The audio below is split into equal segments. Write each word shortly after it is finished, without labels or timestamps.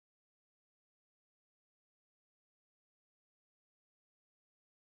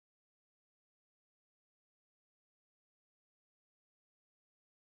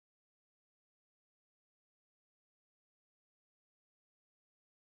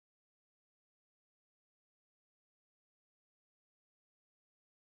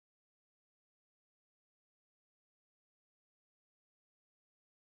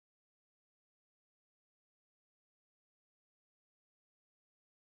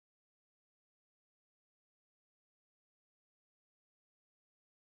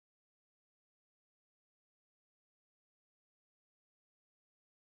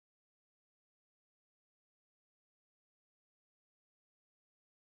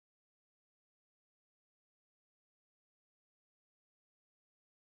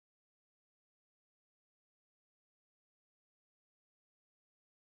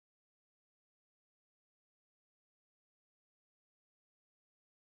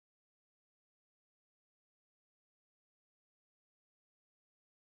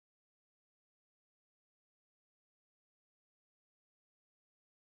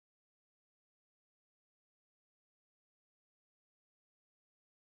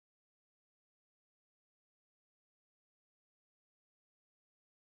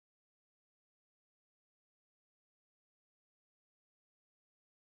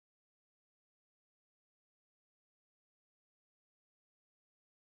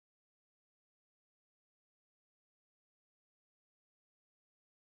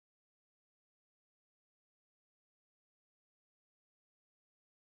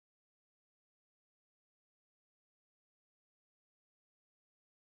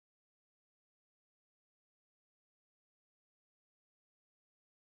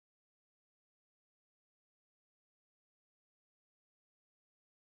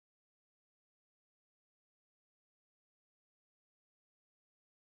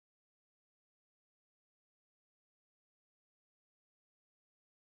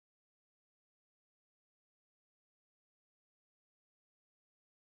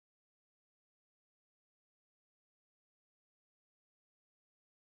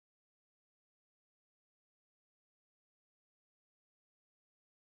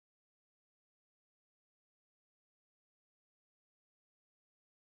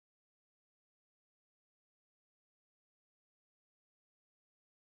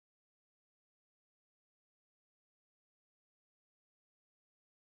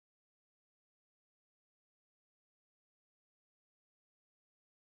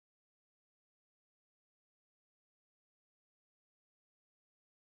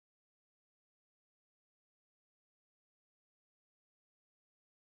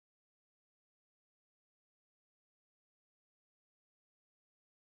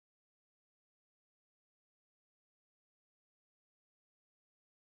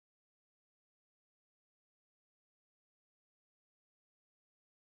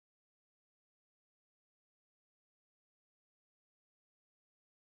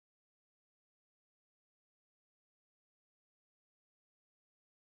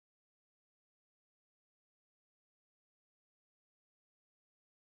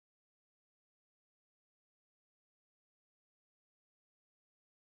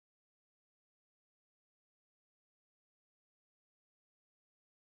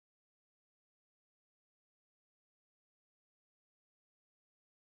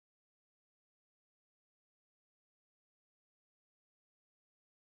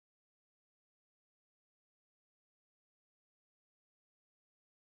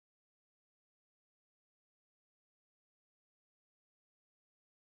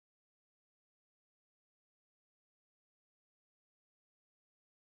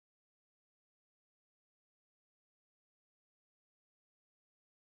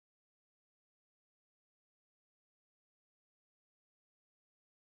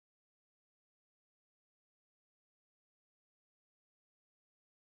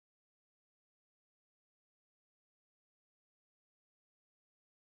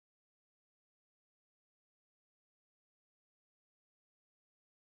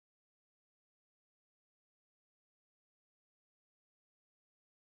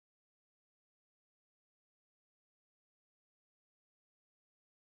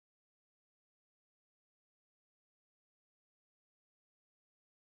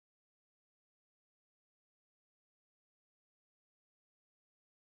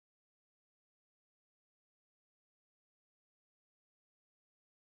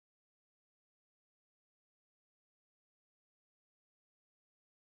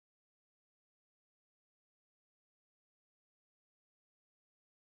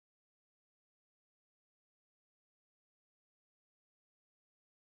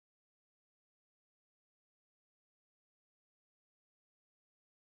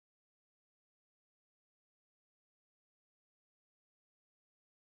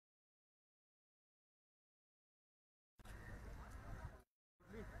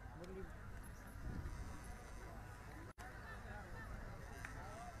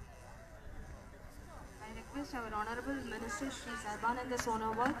request our Honorable Minister Shri Sarbananda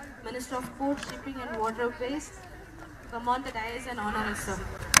Sonowal, Minister of Port, Shipping and Waterways, to come on the dais and honor us, sir.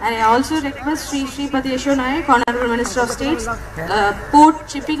 And I also request Shri Shripati Yasho Nayak, Honorable Minister of States, Port,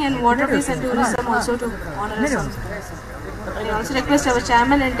 Shipping and Waterways and Tourism also to honor us, sir. I also request our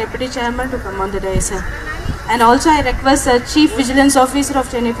Chairman and Deputy Chairman to come on the dais, sir. And also I request the Chief Vigilance Officer of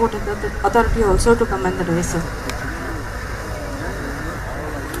Chennai Port Authority also to come on the dais, sir.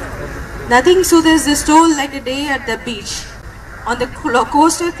 Nothing soothes the soul like a day at the beach. On the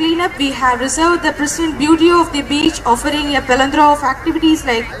coastal cleanup, we have reserved the pristine beauty of the beach, offering a plethora of activities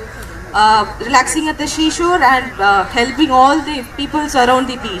like relaxing at the seashore and helping all the peoples around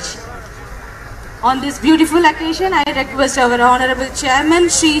the beach. On this beautiful occasion, I request our Honorable Chairman,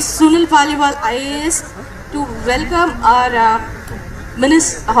 Shri Sunil Paliwal IAS, to welcome our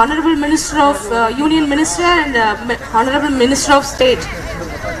Honorable Minister of Union Minister and Honorable Minister of State.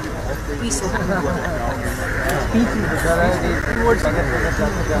 Please, sir.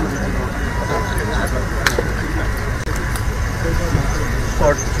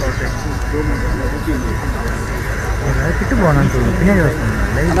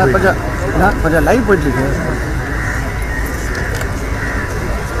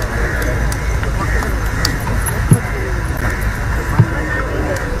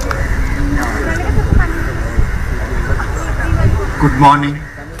 Good morning,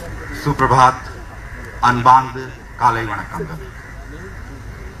 Suprabhat, Anband, Kalai Vanakkam.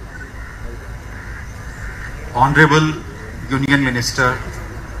 Honorable Union Minister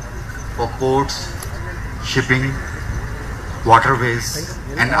for Ports, Shipping, Waterways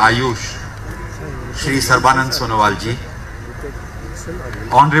and Ayush, Shri Sarbananda Sonowal ji.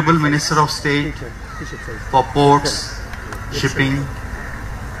 Honorable Minister of State for Ports, Shipping,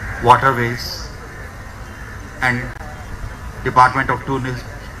 Waterways and Department of Tourism,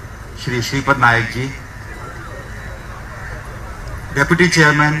 Shri Shripad Nayak ji. Deputy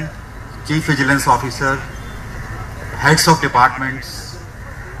Chairman, Chief Vigilance Officer, Heads of Departments,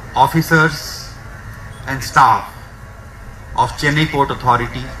 Officers and Staff of Chennai Port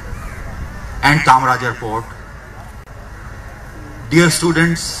Authority and Kamarajar Port, dear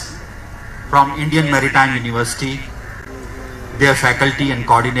students from Indian Maritime University, their faculty and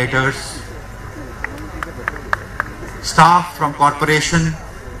coordinators, staff from Corporation,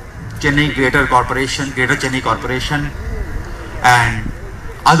 Chennai Greater Chennai Corporation, and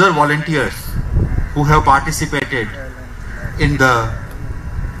other volunteers who have participated in the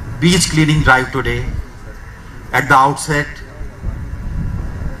beach cleaning drive today. At the outset,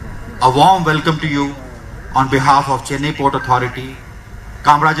 a warm welcome to you on behalf of Chennai Port Authority,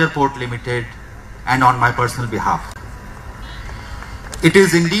 Kamarajar Port Limited, and on my personal behalf. It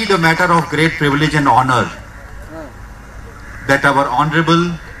is indeed a matter of great privilege and honor that our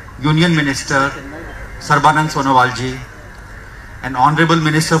Honorable Union Minister Sarbananda Sonowal ji and Honorable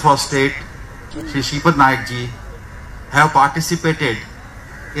Minister for State Shri Shripad Nayak ji have participated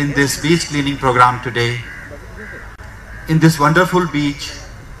in this beach cleaning program today in this wonderful beach,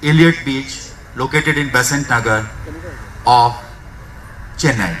 Elliott Beach, located in Besant Nagar of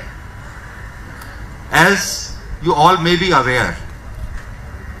Chennai. As you all may be aware,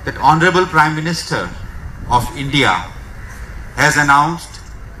 that Honorable Prime Minister of India has announced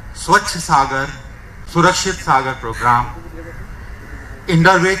Swachh Sagar, Surakshit Sagar program,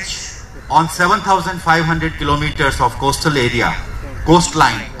 under which on 7,500 kilometers of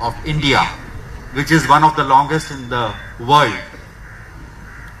coastline of India, which is one of the longest in the world.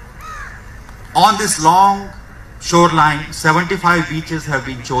 On this long shoreline, 75 beaches have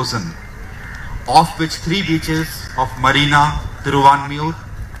been chosen, of which 3 beaches of Marina, Thiruvanmiyur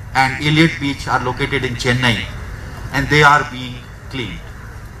and Elliott Beach are located in Chennai, and they are being cleaned.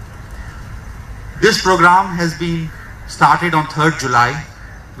 This program has been started on 3rd July,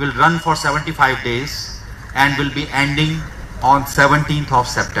 will run for 75 days and will be ending on 17th of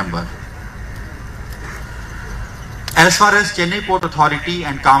September. As far as Chennai Port Authority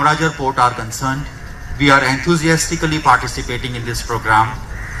and Kamarajar Port are concerned, we are enthusiastically participating in this program,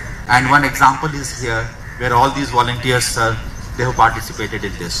 and one example is here where all these volunteers, sir, they have participated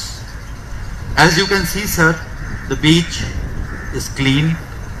in this. As you can see, sir, the beach is clean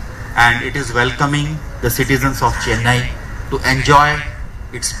and it is welcoming the citizens of Chennai to enjoy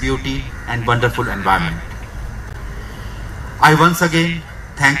its beauty and wonderful environment. I once again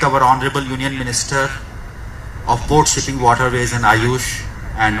thank our Honorable Union Minister of Port, Shipping, Waterways and Ayush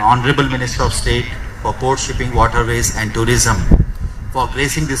and Honorable Minister of State for Port, Shipping, Waterways and Tourism for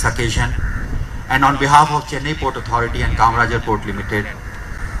gracing this occasion. And on behalf of Chennai Port Authority and Kamarajar Port Limited,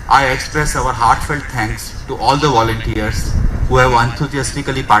 I express our heartfelt thanks to all the volunteers who have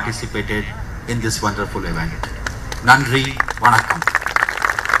enthusiastically participated in this wonderful event. Nandri, Vanakkam.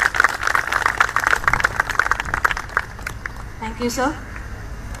 Thank you, sir.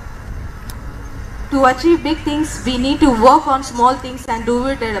 To achieve big things, we need to work on small things and do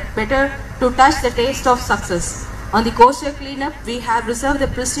it better to touch the taste of success. On the coastal cleanup, we have reserved the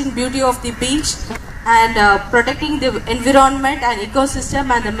pristine beauty of the beach and protecting the environment and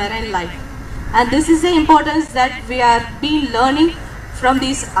ecosystem and the marine life. And this is the importance that we are been learning from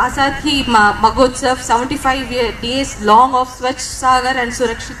these Azadi Mahotsav 75 days long of Swachh Sagar and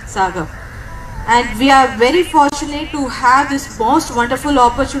Surakshit Sagar. And we are very fortunate to have this most wonderful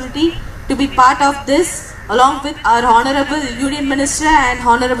opportunity to be part of this along with our Honorable Union Minister and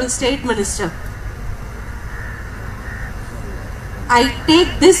Honorable State Minister. I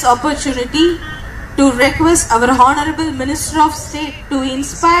take this opportunity to request our Honorable Minister of State to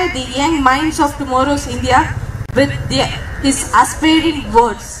inspire the young minds of tomorrow's India with his aspiring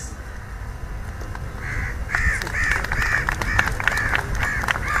words.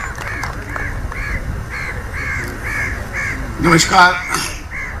 Namaskar,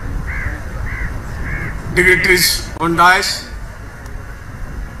 dignitaries on dais,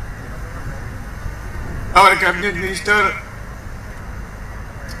 our Cabinet Minister,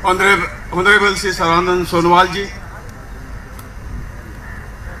 Honorable Sri Saranand Sonowal ji,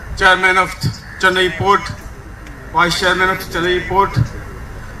 Chairman of Chennai Port, Vice Chairman of Chennai Port,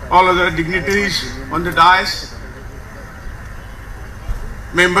 all other dignitaries on the dais,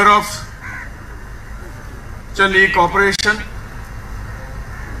 Member of Chennai Corporation,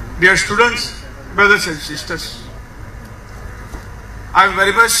 dear students, brothers and sisters, I am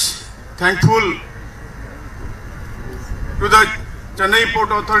very much thankful to the Chennai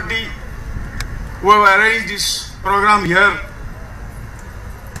Port Authority who have arranged this program here.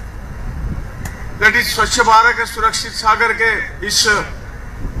 That is स्वच्छ भारत के सुरक्षित सागर के इस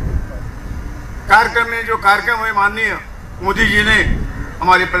कार्यक्रम में जो कार्यक्रम है माननीय मोदी जी ने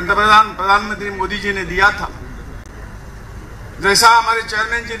हमारे प्रधानमंत्री मोदी जी ने दिया था। जैसा हमारे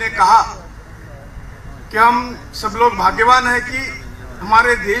चेयरमैन जी ने कहा कि हम सब लोग भाग्यवान हैं कि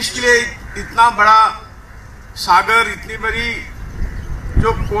हमारे देश के लिए इतना बड़ा सागर, इतनी बड़ी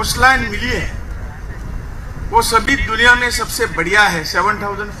जो कोस्टलाइन मिली है वो सभी दुनिया में सबसे बढ़िया है।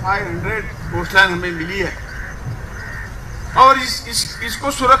 7,500 कोस्टलाइन हमें मिली है और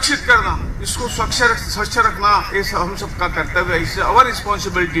इसको सुरक्षित करना, इसको स्वच्छ रखना ये हम सबका कर्तव्य है। It's our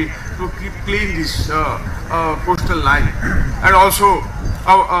responsibility to keep clean this coastal line and also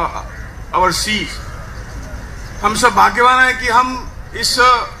our seize. हम सब भाग्यवान हैं कि हम इस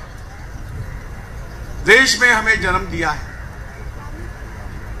देश में हमें जन्म दिया है।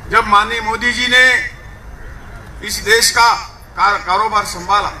 जब माननीय मोदी जी ने इस देश का कारोबार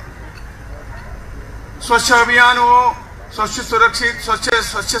संभाला, स्वच्छ अभियान हो, स्वच्छ सुरक्षित,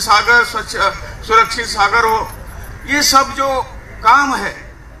 स्वच्छ सागर, स्वच्छ सुरक्षित सागर हो, ये सब जो काम है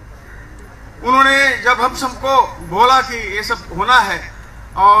उन्होंने जब हम सबको बोला कि ये सब होना है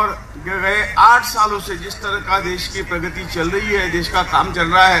और गए 8 सालों से जिस तरह का देश की प्रगति चल रही है, देश का काम चल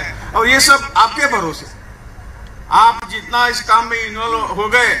रहा है और ये सब आपके भरोसे, आप जितना इस काम में इन्वॉल्व हो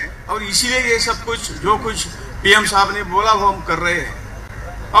गए और इसीलिए ये सब कुछ जो कुछ पीएम साहब ने बोला वो हम कर रहे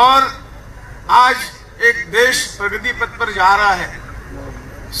हैं और आज एक देश प्रगति पथ पर जा रहा है।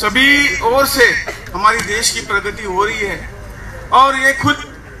 सभी ओर से हमारी देश की प्रगति हो रही है और ये खुद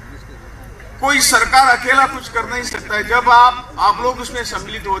कोई सरकार अकेला कुछ कर नहीं सकता है। जब आप लोग उसमें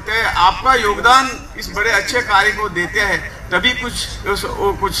सम्मिलित होते हैं, आपका योगदान इस बड़े अच्छे कार्य को देते हैं, तभी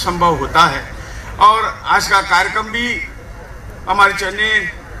कुछ संभव होता है। और आज का कार्यक्रम भी हमारे चेन्नई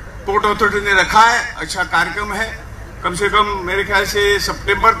पोर्ट अथॉरिटी ने रखा है, अच्छा कार्यक्रम है। कम से कम मेरे ख्याल से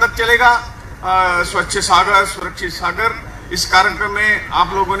सितंबर तक चलेगा स्वच्छ सागर, सुरक्षित सागर। इस कार्यक्रम में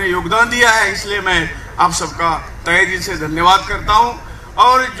आप लोगों ने योगदान दिया है, इसलिए मैं आप सबका तहे दिल से धन्यवाद करता हूं।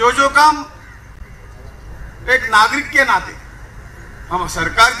 और जो काम एक नागरिक के नाते, हम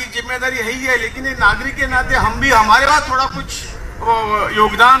सरकार की जिम्मेदारी यही है, लेकिन एक नागरिक के नाते हम भी, हमारे पास थोड़ा कुछ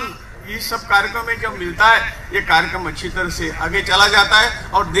योगदान इस सब कार्यक्रम में जब मिलता है, ये कार्यक्रम अच्छी तरह से आगे चला जाता है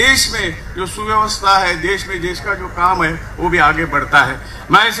और देश में जो सुव्यवस्था है, देश में देश का जो काम है वो भी आगे बढ़ता है।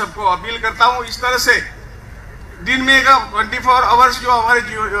 मैं सबको अपील करता हूँ इस तरह से, दिन में 24 आवर्स जो हमारे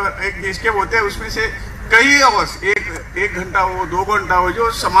एक देश के होते हैं उसमें से कई आवर्स, एक घंटा हो, 2 घंटा हो,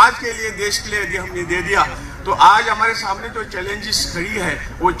 जो समाज के लिए, देश के लिए यदि हमने दे दिया तो आज हमारे सामने जो चैलेंजेस खड़ी है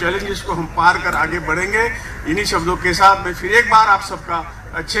वो चैलेंजेस को हम पार कर आगे बढ़ेंगे। इन्हीं शब्दों के साथ मैं फिर एक बार आप सबका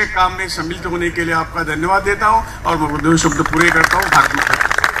अच्छे काम में सम्मिलित होने के लिए आपका धन्यवाद देता हूं और मैं 2 शब्द पूरे करता हूं। भारत माता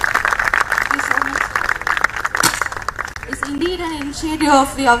It's indeed an initiative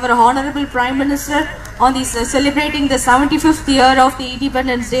of our Honorable Prime Minister, on this celebrating the 75th year of the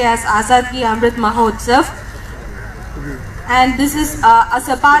Independence Day as Azad Ki Amrit Mahotsav. And this is as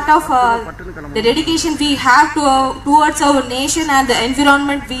a part of the dedication we have towards our nation and the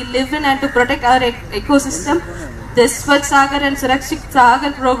environment we live in, and to protect our ecosystem. The Swachh Sagar and Surakshit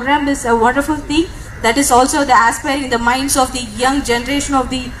Sagar program is a wonderful thing that is also the aspiring the minds of the young generation of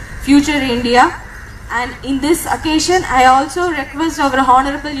the future India. And in this occasion, I also request our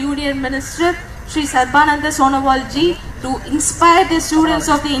Honorable Union Minister Shri Sarbananda Sonowal ji to inspire the students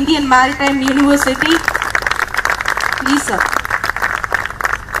of the Indian Maritime University. Please, sir.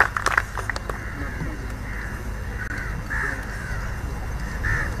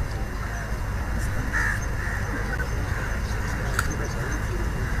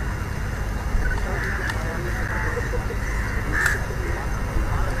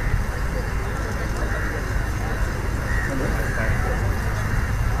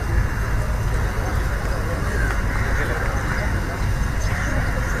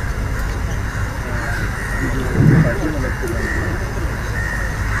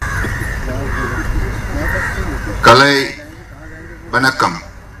 Kalai Vanakkam.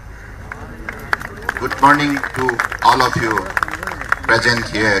 Good morning to all of you present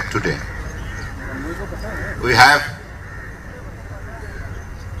here today. We have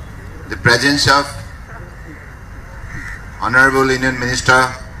the presence of Honorable Indian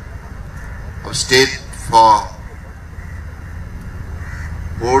Minister of State for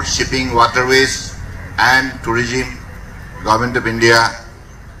Port, Shipping, Waterways and Tourism, Government of India,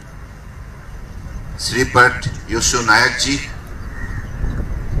 Sripat Yusuf Nayak ji,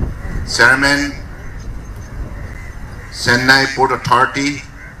 Chairman, Chennai Port Authority,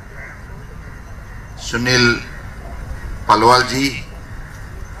 Sunil Palwal ji,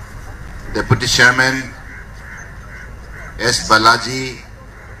 Deputy Chairman, S. Balaji,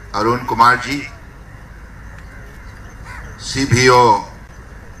 Arun Kumar ji, CBO,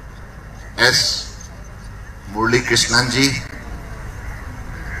 S. Murli Krishnan ji,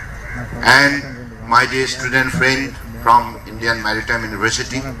 and my dear student friend from Indian Maritime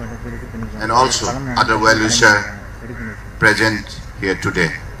University, and also other well-wishers present here today.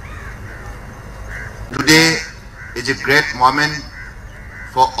 Today is a great moment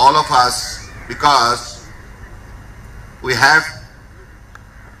for all of us because we have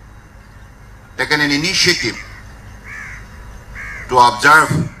taken an initiative to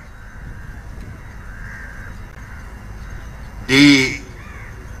observe the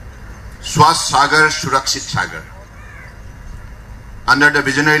Swachh Sagar, Surakshit Sagar. Under the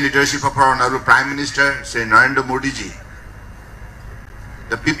visionary leadership of our Honorable Prime Minister, Sri Narendra Modi ji,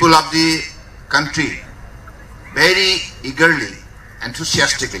 the people of the country very eagerly,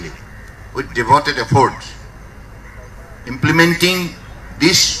 enthusiastically, with devoted effort, implementing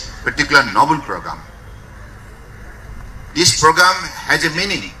this particular noble program. This program has a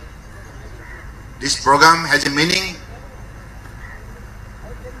meaning. This program has a meaning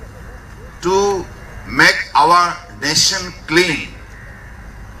to make our nation clean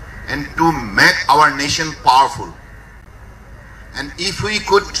and to make our nation powerful. And if we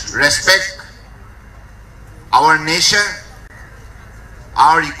could respect our nature,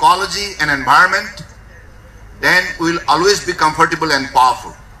 our ecology and environment, then we will always be comfortable and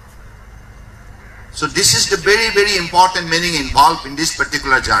powerful. So this is the very, very important meaning involved in this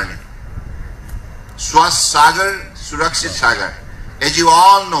particular journey. Swachh Sagar, Surakshit Sagar. As you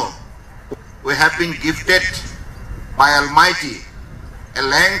all know, we have been gifted by Almighty a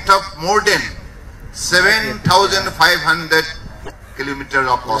length of more than 7,500 kilometers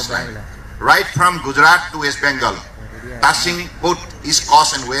of coastline, right from Gujarat to West Bengal, passing both East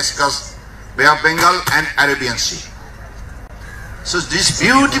Coast and West Coast, Bay of Bengal and Arabian Sea. So this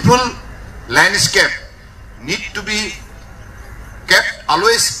beautiful landscape need to be kept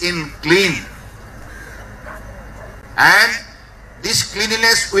always in clean, and this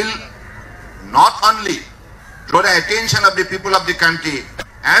cleanliness will not only draw the attention of the people of the country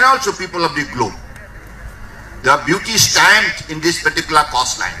and also people of the globe. The beauty stands in this particular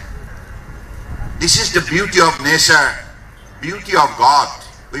coastline. This is the beauty of nature, beauty of God.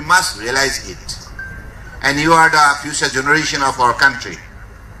 We must realize it. And you are the future generation of our country.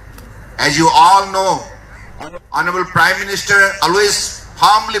 As you all know, Honorable Prime Minister always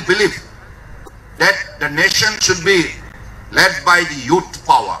firmly believed that the nation should be led by the youth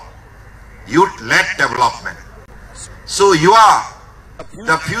power, youth-led development. So you are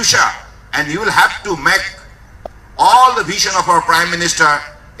the future, and you will have to make all the vision of our Prime Minister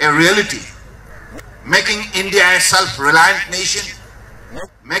a reality, making India a self-reliant nation,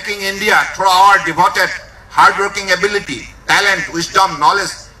 making India through our devoted, hard-working ability, talent, wisdom,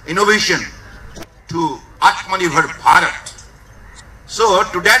 knowledge, innovation, to Atmanirbhar Bharat. So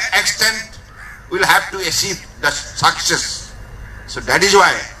to that extent, we'll have to achieve the success. So that is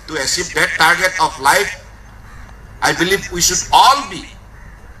why, to achieve that target of life, I believe we should all be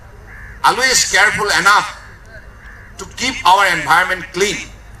always careful enough to keep our environment clean.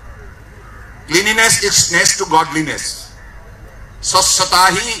 Cleanliness is next to godliness. Swachh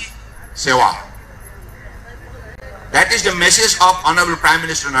Seva. That is the message of Honorable Prime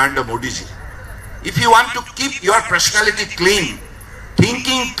Minister Narendra Modi ji. If you want to keep your personality clean,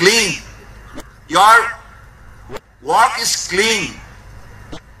 thinking clean, your work is clean,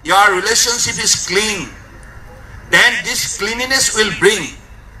 your relationship is clean, then this cleanliness will bring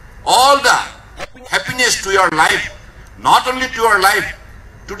all the happiness to your life, not only to your life,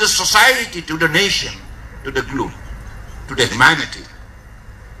 to the society, to the nation, to the globe, to the humanity.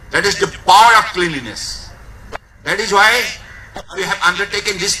 That is the power of cleanliness. That is why we have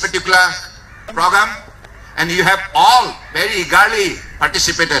undertaken this particular program, and you have all very eagerly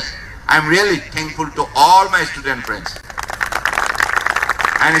participated. I am really thankful to all my student friends.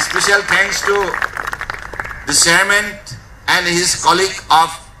 And special thanks to the chairman and his colleague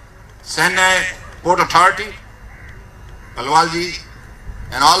of Chennai Port Authority, Palwalji,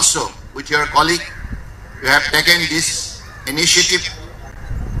 and also with your colleague, you have taken this initiative,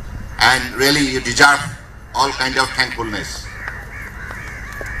 and really you deserve all kind of thankfulness.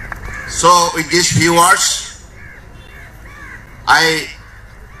 So with these few words, I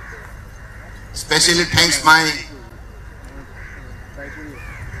especially thanks my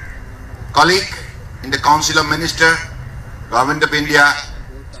colleague in the Council of Ministers, Government of India,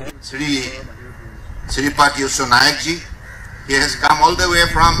 Sripati Yusuf Nayak ji. He has come all the way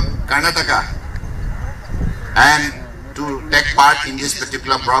from Karnataka and to take part in this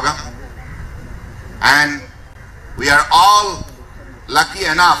particular program. And we are all lucky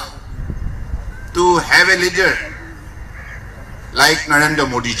enough to have a leader like Narendra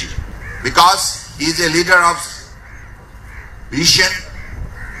Modi ji, because he is a leader of vision,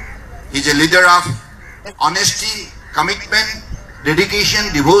 he is a leader of honesty, commitment,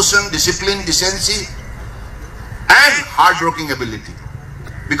 dedication, devotion, discipline, decency, and hard-working ability.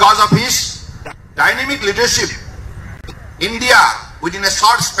 Because of his dynamic leadership, India, within a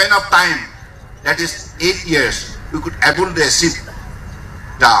short span of time, that is 8 years, we could able to achieve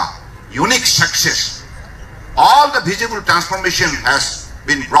the unique success. All the visible transformation has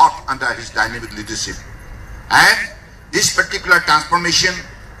been brought under his dynamic leadership. And this particular transformation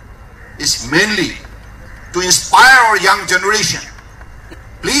is mainly to inspire our young generation.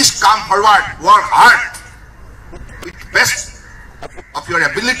 Please come forward, work hard with best of your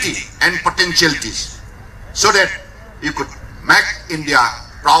ability and potentialities, so that you could make India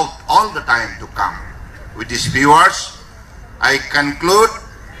proud all the time to come. With these few words, I conclude.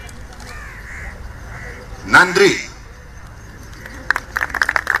 Nandri.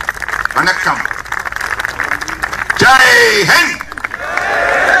 Vanakkam. Jai Hind.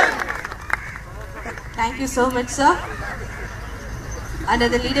 Thank you so much, sir. Under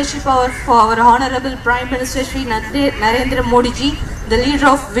the leadership of our Honorable Prime Minister Shri Narendra Modi ji, the leader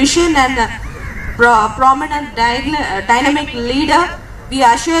of vision and prominent dynamic leader, we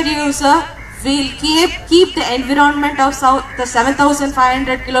assure you, sir, we'll keep the environment of the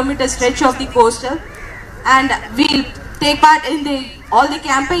 7,500 kilometer stretch of the coastal, and we'll take part in all the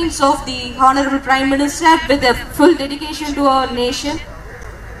campaigns of the Honorable Prime Minister with a full dedication to our nation.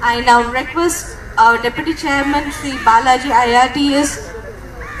 I now request our Deputy Chairman Shri Balaji IRTS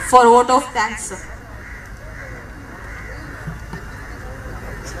for a vote of thanks, sir.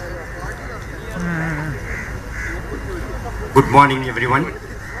 Good morning, everyone.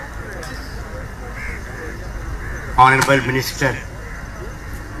 Honorable Minister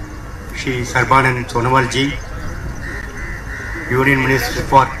Shri Sarbanand Sonowal ji, Union Minister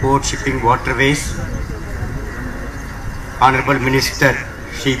for Port, Shipping, Waterways, Honorable Minister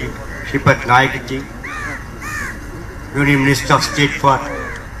Shri Shripad Nayak ji, Union Minister of State for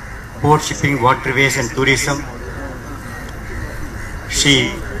Port, Shipping, Waterways and Tourism,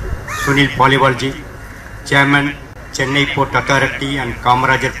 Shri Sunil Paliwal ji, Chairman Chennai Port Authority and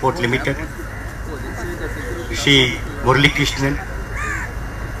Kamarajar Port Limited, Shri Murali Krishnan,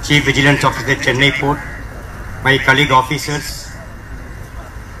 Chief Vigilance Officer Chennai Port, my colleague officers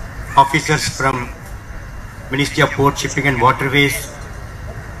from Ministry of Port, Shipping and Waterways,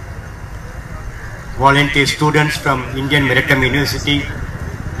 volunteer students from Indian Maritime University,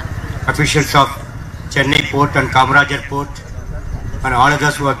 officials of Chennai Port and Kamarajar Port, and all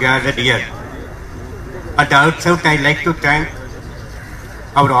others who are gathered here. At the outset, I would like to thank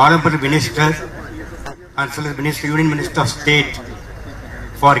our Honorable Minister and Union Minister of State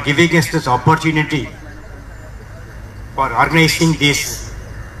for giving us this opportunity for organizing this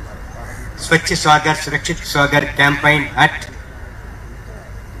Swachh Sagar, Surakshit Sagar campaign at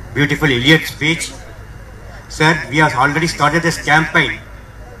beautiful Elliott's Beach. Sir, we have already started this campaign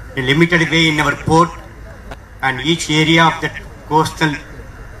in a limited way in our port, and each area of the coastal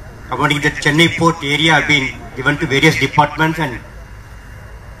according to the Chennai port area have been given to various departments, and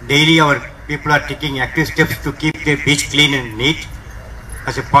daily our people are taking active steps to keep the beach clean and neat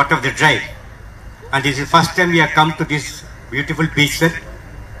as a part of the drive. And this is the first time we have come to this beautiful beach, sir.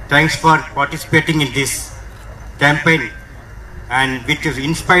 Thanks for participating in this campaign and with your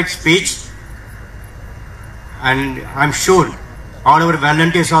inspired speech. And I'm sure all our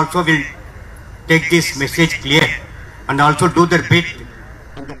volunteers also will take this message clear and also do their bit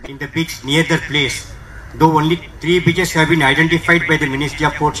in the beach near their place. Though only 3 beaches have been identified by the Ministry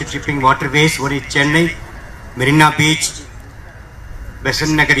of Ports and Shipping Waterways, one is Chennai, Marina Beach,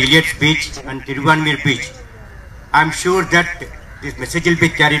 Besant Nagar, Elliott's Beach and Tiruvanmir Beach. I'm sure that this message will be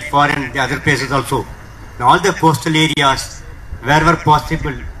carried far in the other places also. In all the coastal areas, wherever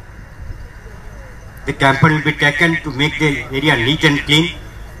possible, the campaign will be taken to make the area neat and clean.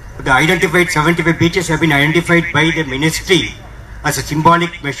 The identified 75 beaches have been identified by the ministry as a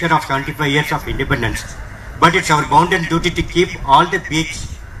symbolic measure of 75 years of independence. But it's our bounden duty to keep all the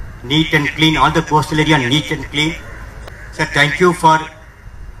beaches neat and clean, all the coastal area neat and clean. Sir, thank you for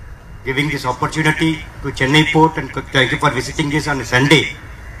giving this opportunity to Chennai Port, and thank you for visiting this on a Sunday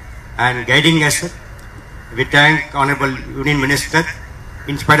and guiding us, sir. We thank Honorable Union Minister.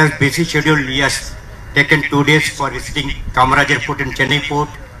 In spite of busy schedule, he has taken 2 days for visiting Kamarajar Port and Chennai Port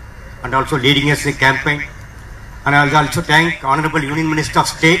and also leading us a campaign. And I will also thank Honorable Union Minister of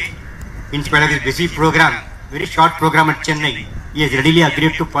State. In spite of his busy program, very short program at Chennai, he has readily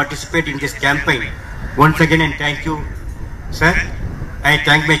agreed to participate in this campaign. Once again, and thank you, sir. I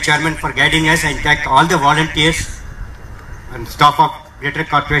thank my chairman for guiding us. I thank all the volunteers and staff of Greater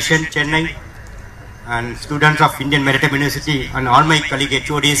Corporation, Chennai, and students of Indian Maritime University, and all my colleague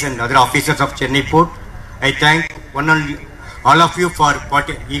HODs and other officers of Chennai Port. I thank all of you for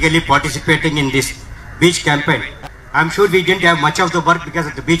eagerly participating in this beach campaign. I'm sure we didn't have much of the work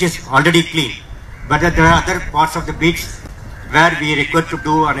because the beach is already clean, but there are other parts of the beach where we require to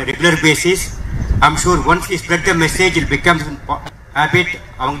do on a regular basis. I'm sure once we spread the message, it becomes a habit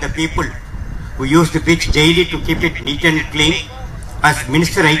among the people who use the beach daily to keep it neat and clean. As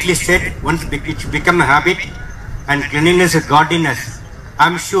Minister rightly said, once it becomes a habit and cleanliness is godliness,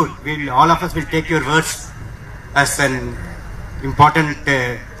 I'm sure all of us will take your words as an important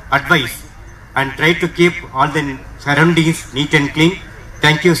advice and try to keep all the surroundings neat and clean.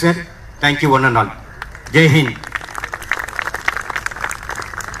 Thank you, sir. Thank you, one and all. Jai Hind.